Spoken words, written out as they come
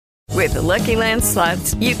With the Lucky Land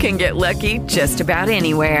Slots, you can get lucky just about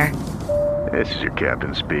anywhere. This is your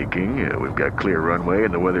captain speaking. We've got clear runway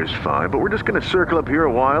and the weather's fine, but we're just going to circle up here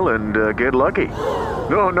a while and get lucky.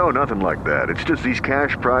 No, nothing like that. It's just these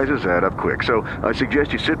cash prizes add up quick. So I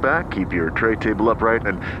suggest you sit back, keep your tray table upright,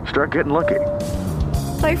 and start getting lucky.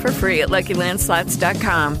 Play for free at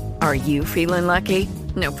LuckyLandSlots.com. Are you feeling lucky?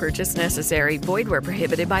 No purchase necessary. Void where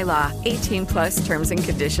prohibited by law. 18 plus terms and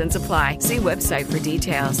conditions apply. See website for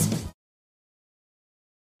details.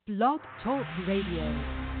 Blog Talk Radio.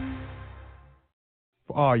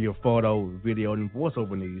 For all your photo, video, and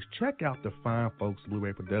voiceover needs, check out the fine folks at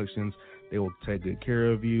Blueberry Productions. They will take good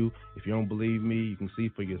care of you. If you don't believe me, you can see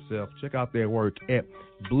for yourself. Check out their work at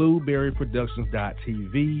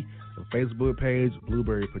blueberryproductions.tv, the Facebook page,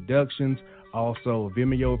 Blueberry Productions, also a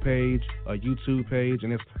Vimeo page, a YouTube page,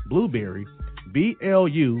 and it's Blueberry,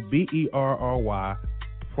 BLUBERRY,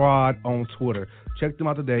 Prod on Twitter. Check them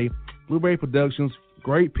out today. Blueberry Productions,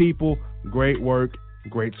 great people, great work,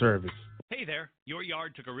 great service. Hey there, your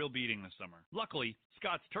yard took a real beating this summer. Luckily,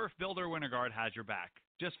 Scott's Turf Builder Winter Guard has your back.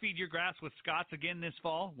 Just feed your grass with Scott's again this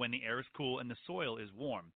fall when the air is cool and the soil is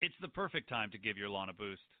warm. It's the perfect time to give your lawn a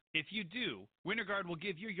boost. If you do, Winter Guard will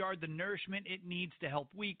give your yard the nourishment it needs to help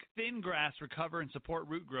weak, thin grass recover and support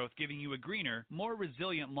root growth, giving you a greener, more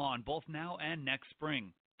resilient lawn both now and next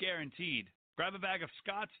spring. Guaranteed. Grab a bag of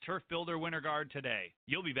Scott's Turf Builder Winter Guard today.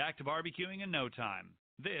 You'll be back to barbecuing in no time.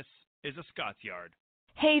 This is a Scott's Yard.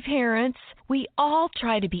 Hey parents, we all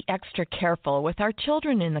try to be extra careful with our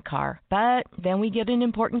children in the car, but then we get an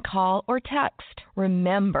important call or text.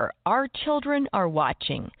 Remember, our children are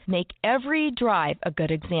watching. Make every drive a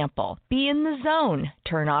good example. Be in the zone.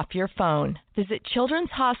 Turn off your phone. Visit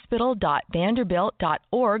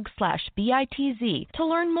childrenshospital.vanderbilt.org/BITZ to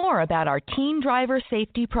learn more about our Teen Driver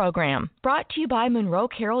Safety Program. Brought to you by Monroe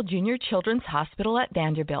Carroll Jr. Children's Hospital at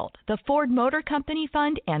Vanderbilt, the Ford Motor Company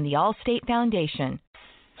Fund, and the Allstate Foundation.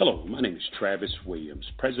 Hello, my name is Travis Williams,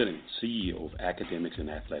 President and CEO of Academics and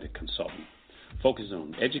Athletic Consulting, focusing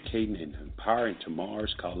on educating and empowering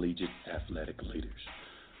tomorrow's collegiate athletic leaders.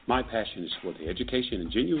 My passion is for the education and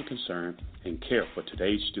genuine concern and care for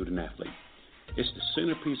today's student athlete. It's the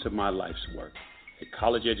centerpiece of my life's work. A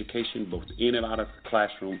college education, both in and out of the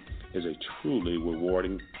classroom, is a truly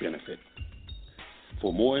rewarding benefit.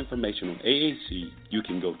 For more information on AAC, you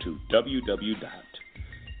can go to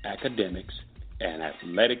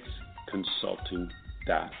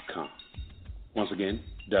www.academicsandathleticsconsulting.com. Once again,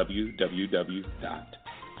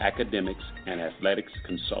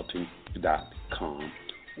 www.academicsandathleticsconsulting.com.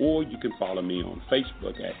 Or you can follow me on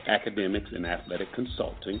Facebook at Academics and Athletic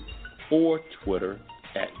Consulting, or Twitter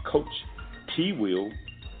at Coach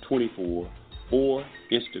TWill24, or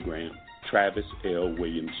Instagram Travis L.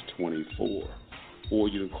 Williams 24. Or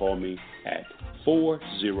you can call me at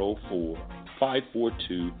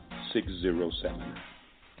 404-542-6079.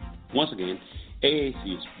 Once again,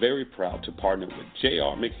 AAC is very proud to partner with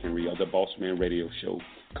J.R. McHenry of the Bossman Radio Show,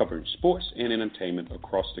 covering sports and entertainment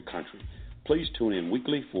across the country. Please tune in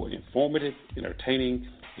weekly for informative, entertaining,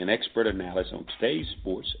 and expert analysis on today's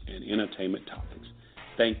sports and entertainment topics.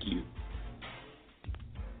 Thank you.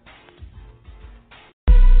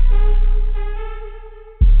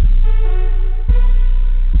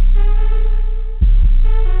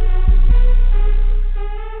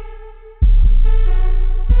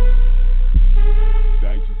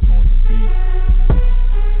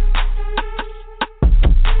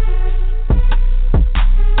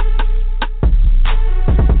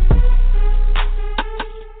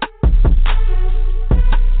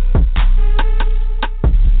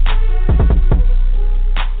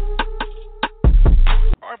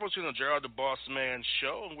 Gerald the Bossman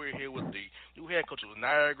Show, and we're here with the new head coach of the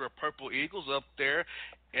Niagara Purple Eagles up there,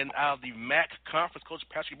 and out of the MAC Conference, Coach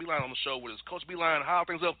Patrick Beilein on the show with us. Coach Beilein, how are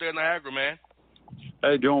things up there in Niagara, man?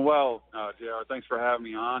 Hey, doing well, JR. Thanks for having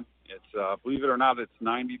me on. It's believe it or not, it's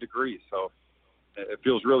 90 degrees, so it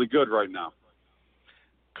feels really good right now.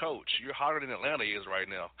 Coach, you're hotter than Atlanta is right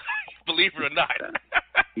now. Believe it or not.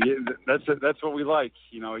 Yeah, that's what we like.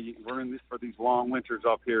 You know, we're in this for these long winters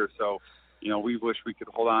up here, so. You know, we wish we could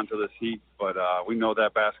hold on to this heat, but we know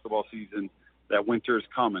that basketball season, that winter is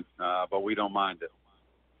coming, but we don't mind it.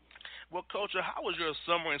 Well, Coach, how was your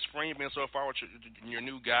summer and spring been so far with your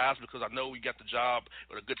new guys? Because I know you got the job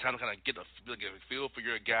at a good time to kind of get a feel for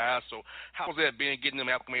your guys. So how was that been, getting them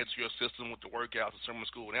acclimated to your system with the workouts and summer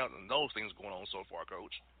school and those things going on so far,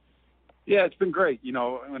 Coach? Yeah, it's been great. You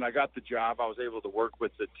know, when I got the job, I was able to work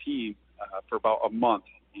with the team for about a month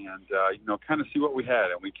and, kind of see what we had.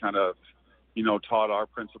 And we kind of, taught our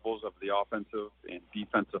principles of the offensive and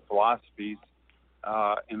defensive philosophies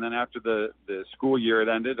And then after the school year had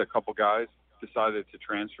ended, a couple guys decided to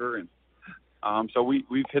transfer, and so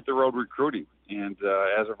we've hit the road recruiting. And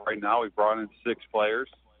as of right now, we brought in 6 players.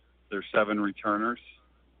 There's 7 returners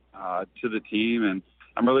to the team, and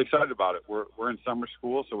I'm really excited about it. We're in summer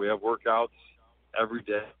school, so we have workouts every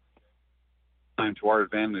day. Time to our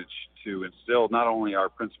advantage to instill not only our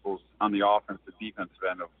principles on the offense, the defensive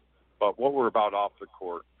end, but what we're about off the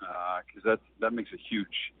court, because that makes a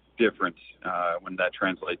huge difference when that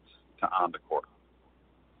translates to on the court.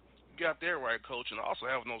 You got there right, Coach, and also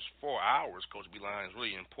having those 4 hours, Coach Beilein, is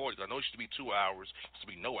really important. I know it used to be 2 hours, it used to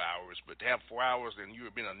be no hours, but to have 4 hours and you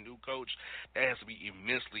have been a new coach, that has to be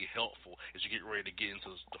immensely helpful as you get ready to get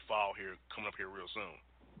into the fall here, coming up here real soon.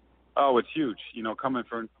 Oh, it's huge. Coming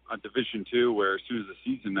from a Division II where as soon as the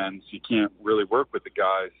season ends, you can't really work with the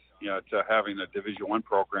guys, to having a Division I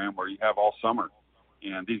program where you have all summer.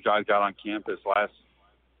 And these guys got on campus last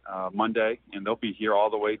Monday, and they'll be here all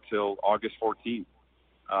the way till August 14th.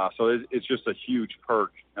 So it's just a huge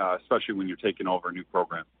perk, especially when you're taking over a new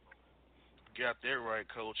program. Got that right,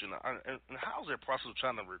 Coach. And how's that process of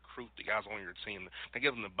trying to recruit the guys on your team to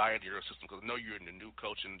get them to buy into your system? Because I know you're the new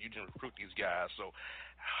coach and you didn't recruit these guys. So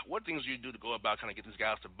what things do you do to go about kind of get these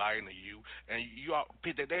guys to buy into you? And you all,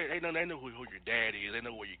 they know who your dad is. They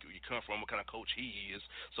know where you come from, what kind of coach he is.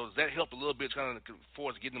 So does that help a little bit kind of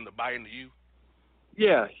for us getting them to buy into you?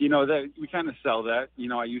 Yeah, that we kind of sell that.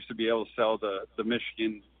 I used to be able to sell the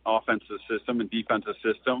Michigan offensive system and defensive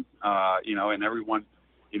system, and everyone,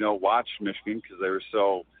 watched Michigan because they were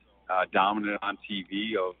so dominant on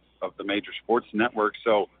TV of the major sports networks.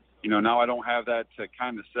 So, now I don't have that to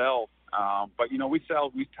kind of sell. But, we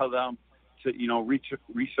tell them to,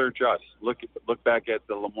 research us, look back at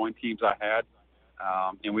the Lemoyne teams I had.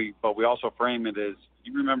 But we also frame it as,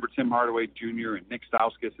 you remember Tim Hardaway Jr. and Nick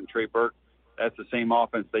Stauskas and Trey Burke? That's the same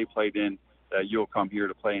offense they played in that you'll come here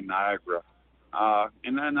to play in Niagara.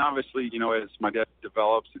 And then obviously, as my dad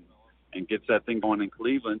develops and gets that thing going in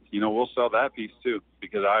Cleveland, we'll sell that piece too,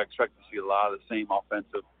 because I expect to see a lot of the same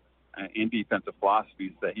offensive and defensive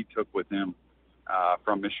philosophies that he took with him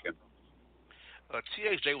from Michigan.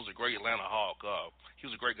 THJ was a great Atlanta Hawk. He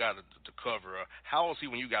was a great guy to cover. How was he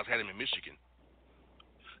when you guys had him in Michigan?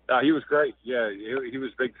 He was great. Yeah, he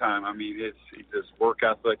was big time. I mean, his work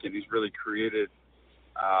ethic, and he's really created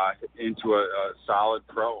into a solid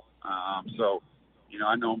pro. So,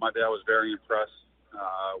 I know my dad was very impressed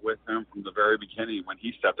with him from the very beginning when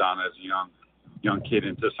he stepped on as a young kid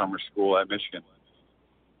into summer school at Michigan.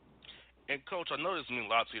 And, Coach, I know this means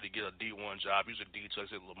a lot to you to get a D1 job. He's a D2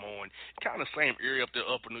 at Lemoyne. Kind of same area up there,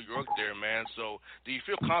 upper New York there, man. So do you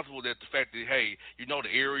feel comfortable that the fact that, hey, you know the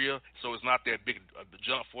area, so it's not that big a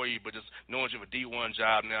jump for you, but just knowing you have a D1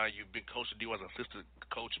 job now, you've been coached at D1 as an assistant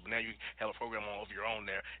coach, but now you have a program of your own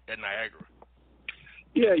there at Niagara?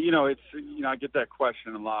 Yeah, it's I get that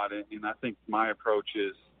question a lot, and I think my approach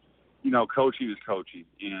is, coaching is coaching.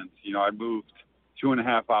 And, I moved 2.5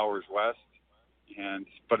 hours west.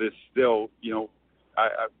 But it's still,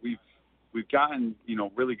 we've gotten,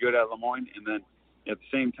 really good at Lemoyne. And then at the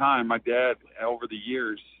same time, my dad, over the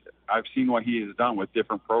years, I've seen what he has done with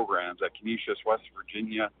different programs at Canisius, West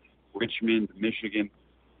Virginia, Richmond, Michigan.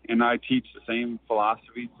 And I teach the same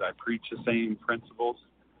philosophies. I preach the same principles.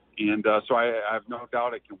 And so I have no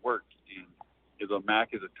doubt it can work. And the MAC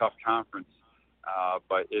is a tough conference.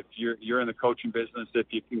 But if you're in the coaching business, if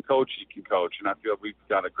you can coach, you can coach. And I feel we've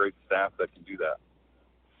got a great staff that can do that.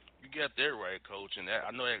 You got that right, Coach. And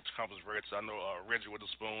I know that conference very well. I know Reggie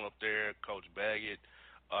Witherspoon up there, Coach Baggett.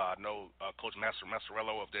 I know Coach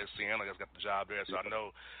Massarello up there at Siena has got the job there. So I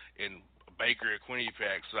know in Baker at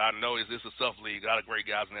Quinnipiac. So I know it's a tough league. A lot of great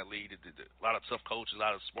guys in that league. A lot of tough coaches, a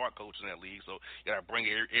lot of smart coaches in that league. So you got to bring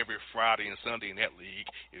it every Friday and Sunday in that league.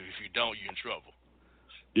 If you don't, you're in trouble.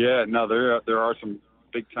 Yeah, no, there are some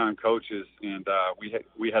big time coaches, and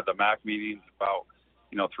we had the MAC meetings about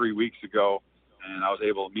 3 weeks ago, and I was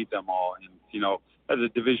able to meet them all. And as a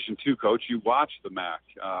Division II coach, you watch the MAC,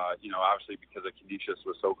 obviously because of Canisius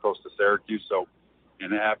was so close to Syracuse. So,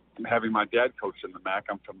 and having my dad coach in the MAC,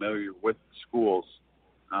 I'm familiar with the schools,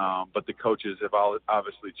 but the coaches have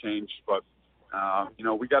obviously changed. But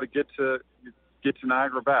we got to get to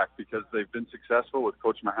Niagara back because they've been successful with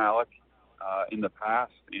Coach Mihalik. In the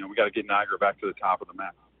past, we got to get Niagara back to the top of the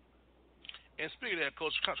map. And speaking of that,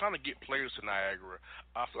 Coach, trying to get players to Niagara,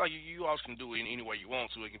 I feel like you all can do it any way you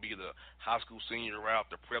want to. It can be the high school senior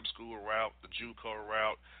route, the prep school route, the JUCO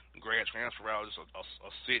route, the grad transfer route. Just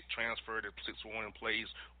a sit transfer that 6-1 in plays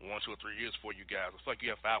 1, 2, or 3 years for you guys. I feel like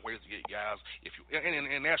you have 5 ways to get guys, if you and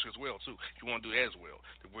nationally as well too. If you want to do that as well,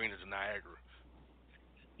 to bring it to Niagara.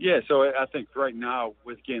 Yeah, so I think right now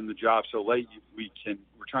with getting the job so late, we're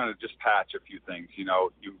trying to just patch a few things.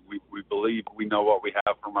 We believe we know what we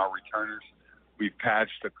have from our returners. We've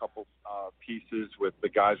patched a couple pieces with the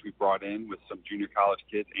guys we brought in with some junior college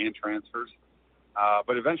kids and transfers.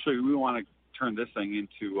 But eventually we want to turn this thing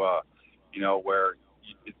into, where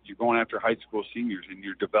you're going after high school seniors and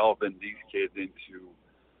you're developing these kids into,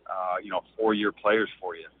 4-year players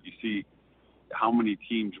for you. You see how many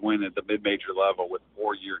teams win at the mid-major level with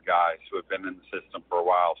 4-year guys who have been in the system for a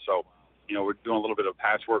while. So, we're doing a little bit of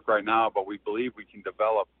patchwork right now, but we believe we can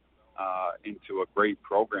develop into a great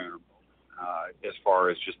program as far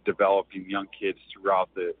as just developing young kids throughout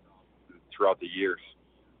the years.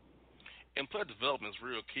 And player development is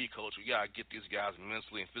real key, Coach. We got to get these guys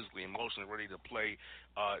mentally and physically, emotionally ready to play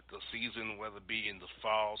the season, whether it be in the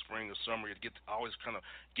fall, spring, or summer, to always kind of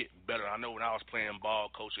get better. I know when I was playing ball,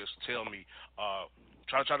 Coach used to tell me,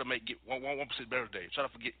 try to get 1% better today. Try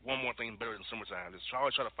to forget one more thing better in the summertime. Just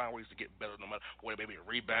always try to find ways to get better, no matter whether maybe a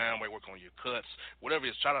rebound, whether work on your cuts, whatever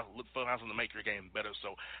it is. Try to look for something to make your game better.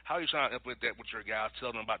 So how are you trying to implement that with your guys,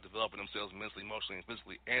 tell them about developing themselves mentally, emotionally, and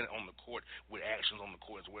physically, and on the court with actions on the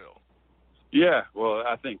court as well? Yeah, well,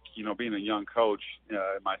 I think, being a young coach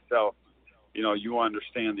myself, you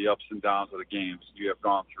understand the ups and downs of the games. You have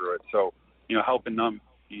gone through it. So, helping them,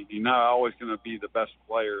 you're not always going to be the best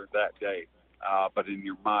player that day. But in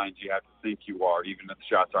your mind, you have to think you are, even if the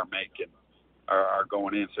shots aren't are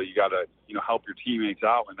going in. So you got to, help your teammates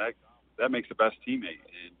out, and that makes the best teammate.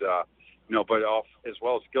 And, but as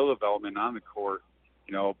well as skill development on the court,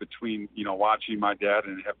 between, watching my dad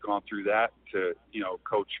and have gone through that to,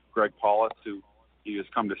 Coach Greg Paulus, who he has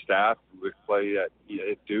come to staff, who would play at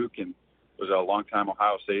Duke and was a longtime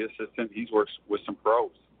Ohio State assistant. He's worked with some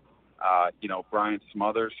pros. Brian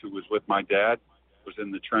Smothers, who was with my dad, was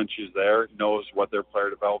in the trenches there, knows what their player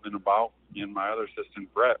development about. And my other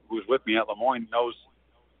assistant, Brett, who was with me at Lemoyne, knows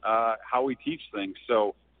how we teach things.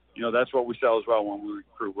 So, that's what we sell as well when we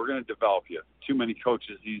recruit. We're going to develop you. Too many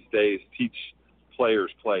coaches these days teach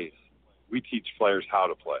players plays. We teach players how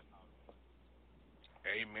to play.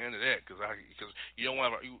 Amen to that, because you don't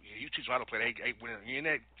want you teach them how to play. When you're in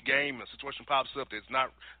that game, a situation pops up that's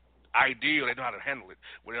not ideal, they know how to handle it.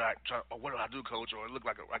 What do I do, Coach? Or it look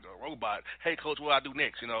like a robot. Hey, Coach, what do I do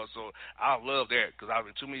next? So I love that, because I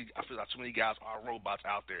feel like too many guys are robots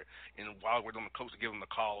out there, and while we're on the coach to give them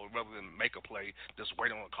the call, rather than make a play, just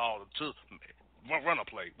wait on the call to run a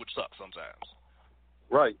play, which sucks sometimes.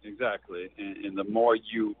 Right, exactly. And the more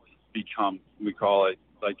you become, we call it,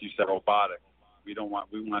 like you said, robotic. We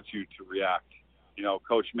want you to react.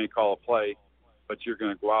 Coach may call a play, but you're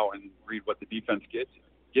going to go out and read what the defense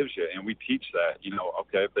gives you, and we teach that.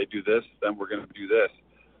 Okay, if they do this, then we're going to do this.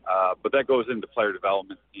 But that goes into player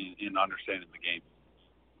development in understanding the game.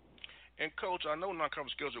 And, Coach, I know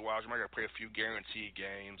non-conference schedule-wise, you might got to play a few guaranteed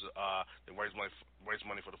games that raise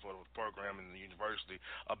money for the program and the university.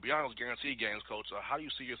 Beyond those guaranteed games, Coach, how do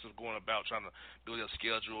you see yourself going about trying to build your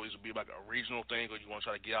schedule? Is it be like a regional thing, or you want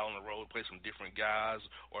to try to get out on the road, play some different guys,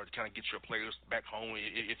 or to kind of get your players back home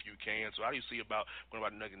if you can? So how do you see going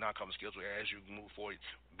about the non-conference schedule as you move forward,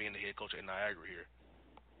 being the head coach at Niagara here?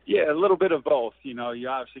 Yeah, a little bit of both. You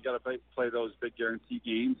obviously got to play those big guarantee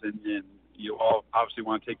games, and you all obviously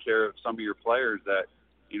want to take care of some of your players that,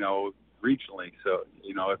 regionally. So,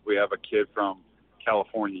 if we have a kid from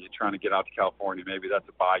California trying to get out to California, maybe that's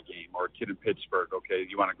a bye game, or a kid in Pittsburgh, okay,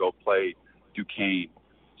 you want to go play Duquesne.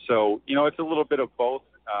 So, it's a little bit of both.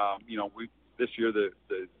 This year the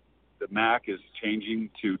MAC is changing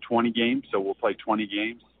to 20 games, so we'll play 20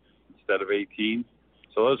 games instead of 18.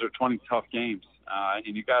 So those are 20 tough games.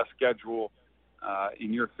 And you got to schedule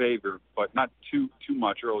in your favor, but not too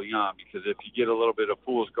much early on, because if you get a little bit of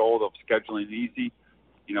fool's gold of scheduling easy,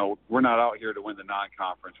 we're not out here to win the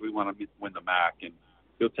non-conference. We want to win the MAC, and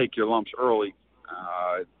you'll take your lumps early.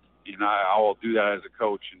 I will do that as a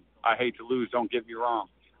coach, and I hate to lose, don't get me wrong,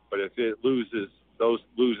 but if it loses, those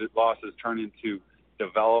losses turn into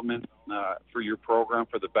development for your program,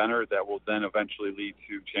 for the Benner, that will then eventually lead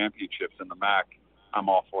to championships in the MAC. I'm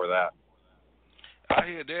all for that. I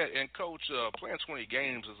hear that, and Coach, playing 20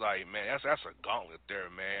 games is like, man, that's a gauntlet there,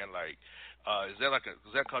 man. Like, is that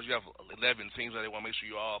because you have 11 teams that they want to make sure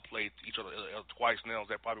you all play each other twice now? Is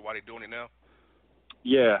that probably why they're doing it now?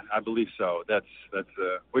 Yeah, I believe so. That's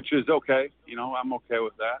which is okay. I'm okay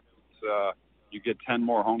with that. You get 10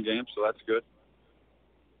 more home games, so that's good.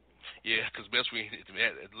 Yeah, because especially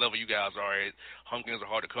at the level you guys are at, home games are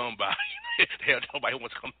hard to come by. Nobody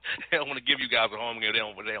wants to come. They don't want to give you guys a home game. They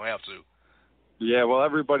don't have to. Yeah, well,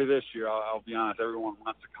 everybody this year, I'll be honest, everyone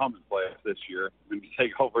wants to come and play us this year. When you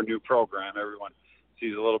take over a new program, everyone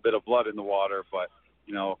sees a little bit of blood in the water. But,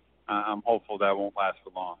 I'm hopeful that won't last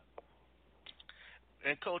for long.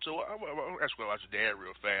 And Coach, I want to ask you about your dad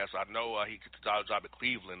real fast. I know he took the job at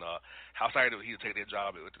Cleveland. How excited was he to take that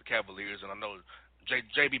job with the Cavaliers? And I know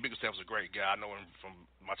J.B. Bickerstaff is a great guy. I know him from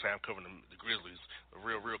my time covering the Grizzlies. A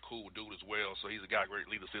real cool dude as well. So he's a guy, great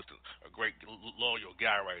lead assistant, a great loyal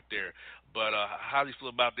guy right there. But how does he feel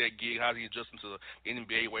about that gig? How is he adjusting to the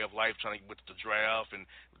NBA way of life, trying to get with the draft, and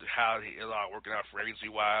how is it working out for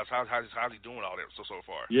agency-wise? How's he doing all that so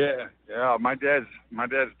far? Yeah. My dad's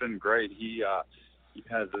been great. He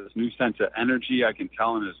has this new sense of energy. I can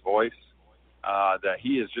tell in his voice that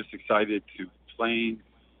he is just excited to plain,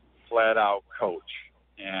 flat-out coach.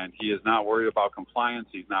 And he is not worried about compliance.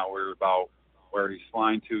 He's not worried about where he's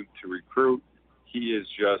flying to recruit. He is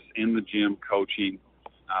just in the gym coaching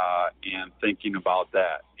and thinking about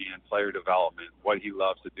that and player development, what he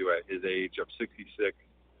loves to do at his age of 66.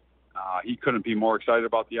 He couldn't be more excited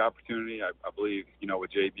about the opportunity. I believe,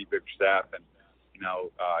 with J.B. Bickerstaff and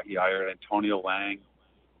he hired Antonio Lang.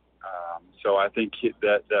 So I think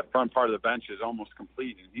that front part of the bench is almost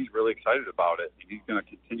complete, and he's really excited about it. And he's going to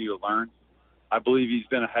continue to learn. I believe he's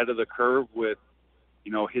been ahead of the curve with,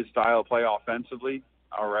 his style of play offensively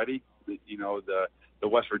already. The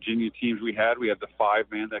West Virginia teams we had the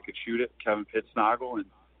 5-man that could shoot it, Kevin Pittsnoggle, and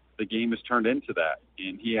the game has turned into that.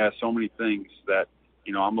 And he has so many things that,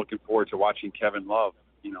 I'm looking forward to watching Kevin Love,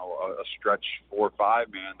 a stretch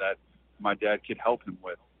 4-5 man that my dad could help him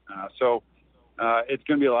with. So it's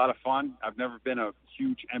going to be a lot of fun. I've never been a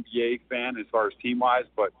huge NBA fan as far as team-wise,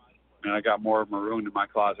 but, man, I got more maroon in my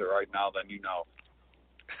closet right now than you know.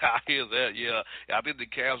 I hear that, yeah. I think the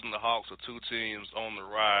Cavs and the Hawks are two teams on the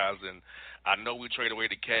rise, and I know we trade away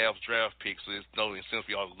the Cavs draft picks, so it's no sense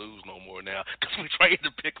for y'all to lose no more now because we traded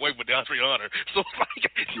the pick away for DeAndre Hunter. So it's like,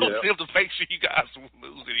 no sense to make sure you guys won't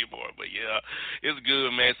lose anymore. But, yeah, it's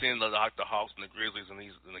good, man, seeing the Hawks and the Grizzlies and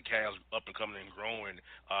the Cavs up and coming and growing,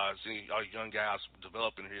 seeing all young guys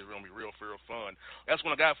developing here is going to be real fun. That's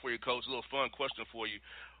what I got for you, Coach. A little fun question for you.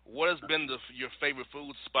 What has been your favorite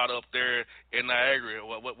food spot up there in Niagara?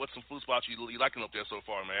 What's some food spots you liking up there so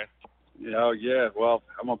far, man? Yeah. Well,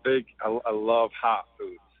 I love hot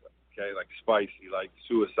foods. Okay, like spicy, like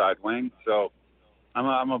suicide wings. So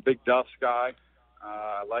I'm a big Duff's guy.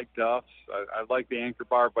 I like Duff's. I like the Anchor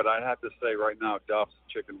Bar, but I have to say right now, Duff's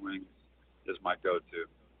chicken wings is my go-to.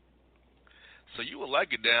 So you would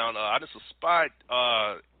like it down. There's a spot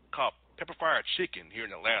called Pepper Fire Chicken here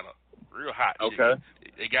in Atlanta. Real hot chicken. Okay.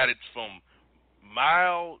 They got it from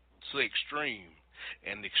mild to extreme,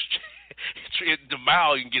 and the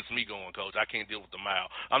mild gets me going, Coach. I can't deal with the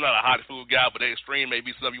mild. I'm not a hot food guy, but the extreme may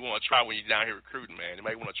be something you want to try when you're down here recruiting, man. You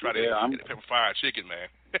might want to try the Pepper Fire Chicken,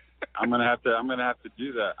 man. I'm gonna have to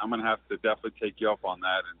do that. I'm gonna have to definitely take you up on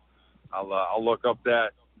that, and I'll look up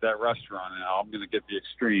that restaurant, and I'm gonna get the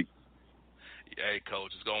extreme. Hey,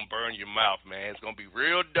 Coach, it's going to burn your mouth, man. It's going to be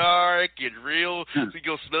real dark and real. So you're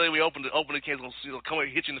going to smell it when you open the can. It's going to come and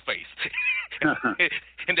hit you in the face.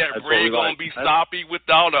 And that bread going to be sloppy with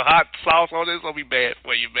all the hot sauce on it. It's going to be bad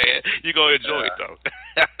for you, man. You're going to enjoy it, though.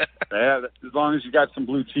 As long as you got some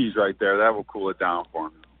blue cheese right there, that will cool it down for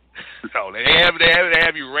me. Oh, they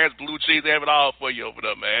have you ranch, blue cheese. They have it all for you over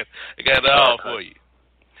there, man. They got it all for you.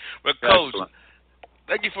 But, Coach,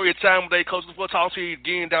 thank you for your time today, Coach. We'll talk to you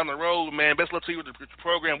again down the road, man. Best luck to you with the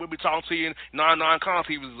program. We'll be talking to you in non-con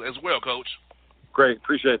TV as well, Coach. Great.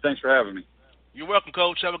 Appreciate it. Thanks for having me. You're welcome,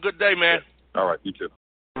 Coach. Have a good day, man. All right. You too.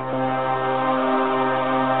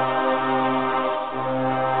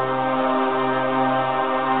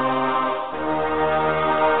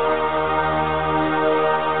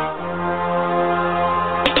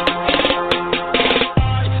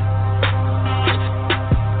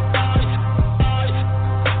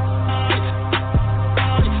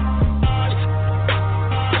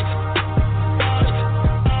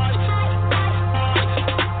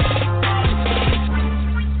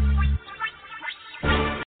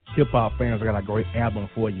 Hip-hop fans, I got a great album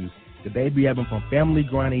for you. The debut album from Family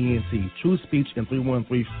Grind ENT, True Speech and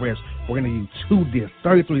 313 Fresh. We're going to give you 2 discs,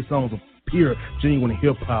 33 songs of pure, genuine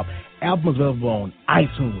hip-hop. Albums available on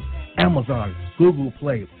iTunes, Amazon, Google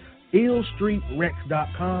Play,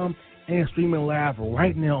 illstreetrex.com, and streaming live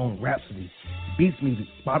right now on Rhapsody, Beats Music,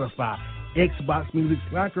 Spotify, Xbox Music,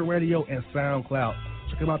 Slacker Radio, and SoundCloud.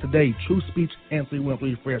 Check them out today, True Speech and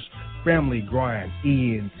 313 Fresh, Family Grind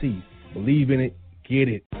ENT. Believe in it, get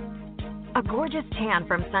it. A gorgeous tan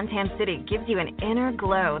from Suntan City gives you an inner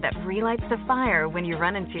glow that relights the fire when you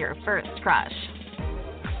run into your first crush.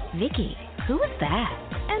 Vicky, who was that?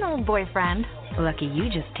 An old boyfriend. Lucky you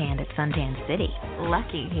just tanned at Suntan City.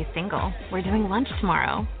 Lucky he's single. We're doing lunch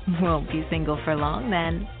tomorrow. Won't be single for long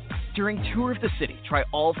then. During Tour of the City, try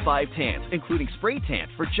all 5 tans, including spray tan,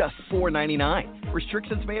 for just $4.99.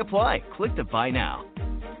 Restrictions may apply. Click to buy now.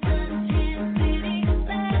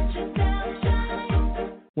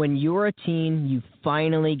 When you're a teen, you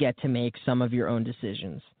finally get to make some of your own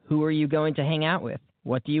decisions. Who are you going to hang out with?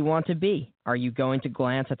 What do you want to be? Are you going to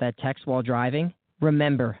glance at that text while driving?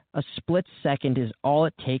 Remember, a split second is all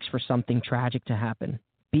it takes for something tragic to happen.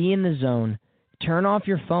 Be in the zone. Turn off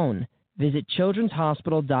your phone. Visit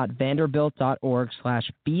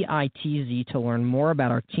childrenshospital.vanderbilt.org/BITZ to learn more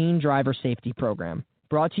about our teen driver safety program.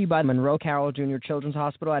 Brought to you by Monroe Carroll Jr. Children's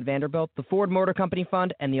Hospital at Vanderbilt, the Ford Motor Company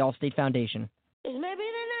Fund, and the Allstate Foundation. It's maybe the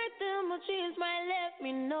night that my dreams might let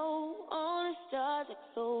me know. All the stars are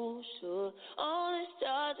so sure. All the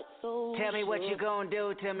stars are so Tell me what sure. you gonna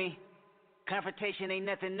do to me. Confrontation ain't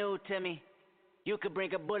nothing new to me. You could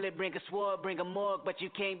bring a bullet, bring a sword, bring a morgue, but you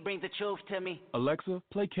can't bring the truth to me. Alexa,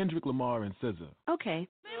 play Kendrick Lamar and SZA. Okay.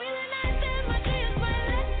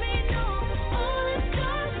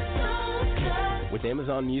 With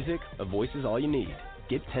Amazon Music, a voice is all you need.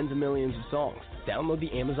 Get tens of millions of songs. Download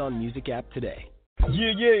the Amazon Music app today.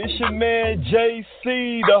 Yeah, it's your man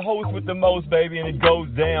JC, the host with the most, baby, and it goes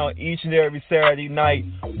down each and every Saturday night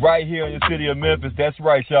right here in the city of Memphis. That's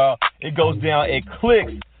right, y'all. It goes down at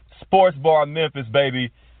Clicks Sports Bar, Memphis,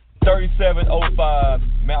 baby. 3705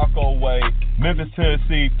 Malco Way, Memphis,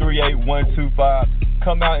 Tennessee, 38125.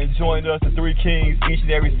 Come out and join us, the Three Kings, each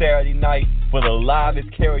and every Saturday night for the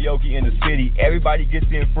livest karaoke in the city. Everybody gets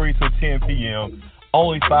in free till 10 p.m.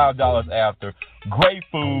 Only $5 after. Great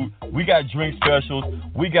food. We got drink specials.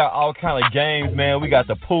 We got all kind of games, man. We got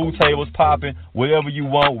the pool tables popping. Whatever you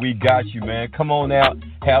want, we got you, man. Come on out.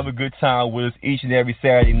 Have a good time with us each and every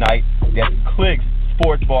Saturday night. That's Clicks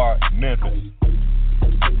Sports Bar, Memphis.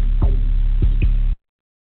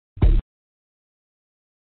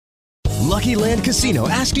 Lucky Land Casino,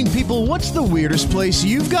 asking people, what's the weirdest place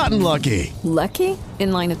you've gotten lucky? Lucky?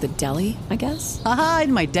 In line at the deli, I guess? Aha,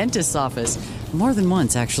 in my dentist's office. More than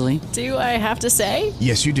once, actually. Do I have to say?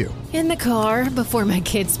 Yes, you do. In the car before my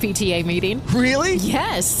kids' PTA meeting. Really?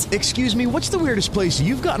 Yes. Excuse me, what's the weirdest place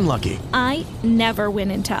you've gotten lucky? I never win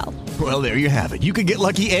and tell. Well, there you have it. You can get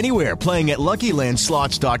lucky anywhere, playing at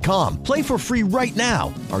LuckyLandSlots.com. Play for free right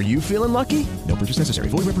now. Are you feeling lucky? No purchase necessary.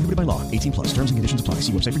 Void where prohibited by law. 18+. Terms and conditions apply.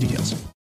 See website for details.